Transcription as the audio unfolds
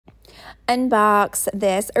unbox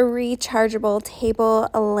this rechargeable table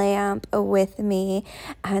lamp with me,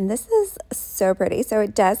 and this is so pretty. So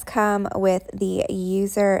it does come with the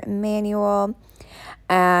user manual,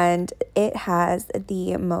 and it has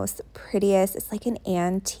the most prettiest, it's like an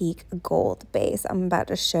antique gold base. I'm about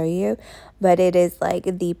to show you, but it is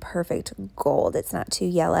like the perfect gold. It's not too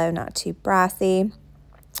yellow, not too brassy.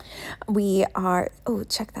 Oh,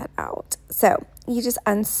 check that out. So you just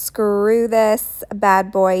unscrew this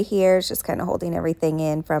bad boy here. It's just kind of holding everything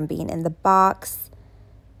in from being in the box.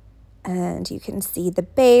 And you can see the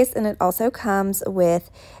base, and it also comes with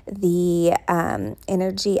the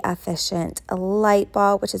energy efficient light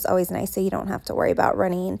bulb, which is always nice, so you don't have to worry about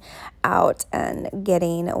running out and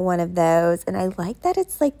getting one of those. And I like that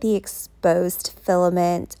it's like the exposed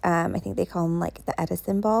filament. I think they call them like the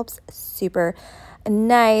Edison bulbs. Super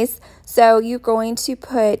nice. So you're going to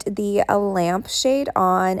put the lampshade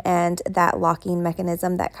on, and that locking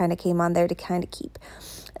mechanism that kind of came on there to kind of keep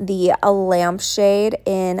the lampshade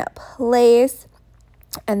in place.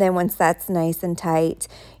 And then once that's nice and tight,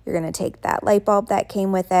 you're going to take that light bulb that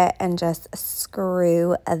came with it and just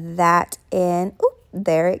screw that in. Ooh,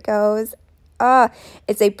 there it goes.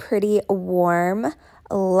 It's a pretty warm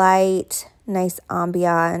light, nice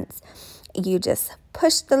ambiance. You just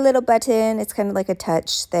push the little button. It's kind of like a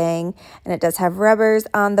touch thing, and it does have rubbers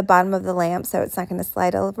on the bottom of the lamp, so it's not going to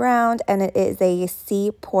slide all around. And it is a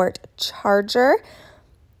C-port charger.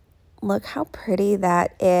 Look how pretty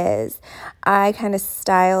that is. I kind of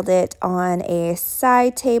styled it on a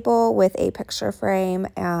side table with a picture frame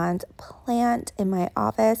and plant in my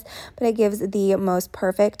office, but it gives the most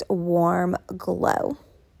perfect warm glow.